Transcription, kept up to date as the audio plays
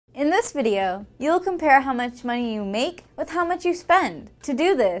this video, you'll compare how much money you make with how much you spend. To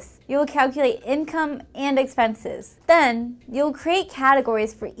do this, you will calculate income and expenses. Then, you'll create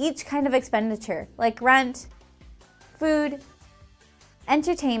categories for each kind of expenditure, like rent, food,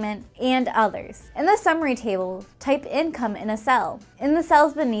 entertainment, and others. In the summary table, type income in a cell. In the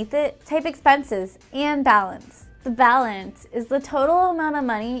cells beneath it, type expenses and balance. The balance is the total amount of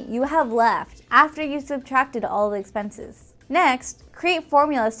money you have left after you subtracted all the expenses. Next, create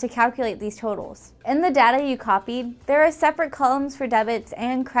formulas to calculate these totals. In the data you copied, there are separate columns for debits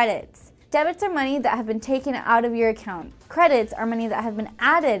and credits. Debits are money that have been taken out of your account. Credits are money that have been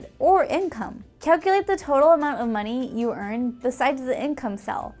added or income. Calculate the total amount of money you earn besides the income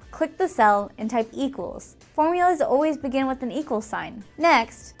cell. Click the cell and type equals. Formulas always begin with an equal sign.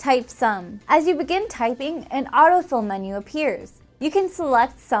 Next, type sum. As you begin typing, an autofill menu appears. You can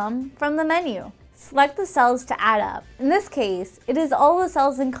select sum from the menu. Select the cells to add up. In this case, it is all the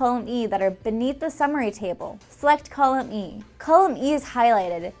cells in column E that are beneath the summary table. Select column E. Column E is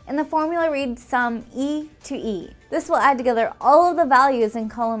highlighted, and the formula reads sum E to E. This will add together all of the values in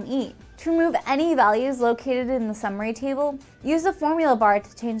column E. To remove any values located in the summary table, use the formula bar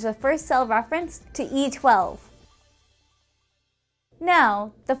to change the first cell reference to E12.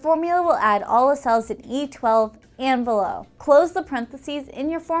 Now, the formula will add all the cells in E12 and below. Close the parentheses in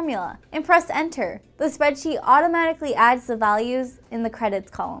your formula and press enter. The spreadsheet automatically adds the values in the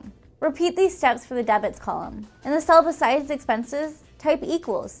credits column. Repeat these steps for the debits column. In the cell besides expenses, type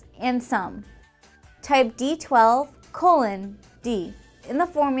equals and sum. Type D12 colon D in the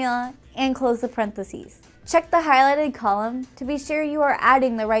formula and close the parentheses. Check the highlighted column to be sure you are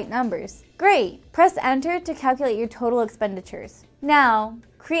adding the right numbers. Great! Press enter to calculate your total expenditures. Now,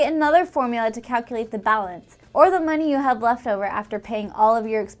 create another formula to calculate the balance, or the money you have left over after paying all of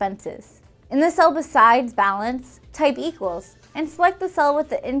your expenses. In the cell besides balance, type equals and select the cell with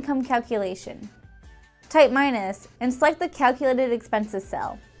the income calculation. Type minus and select the calculated expenses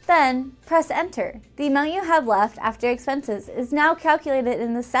cell. Then, press enter. The amount you have left after expenses is now calculated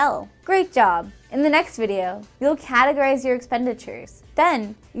in the cell. Great job! In the next video, you'll categorize your expenditures.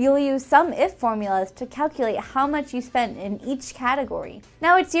 Then, you'll use some if formulas to calculate how much you spent in each category.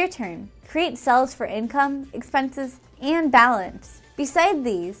 Now it's your turn. Create cells for income, expenses, and balance. Beside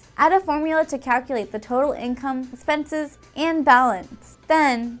these, add a formula to calculate the total income, expenses, and balance.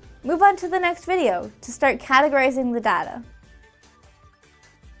 Then, move on to the next video to start categorizing the data.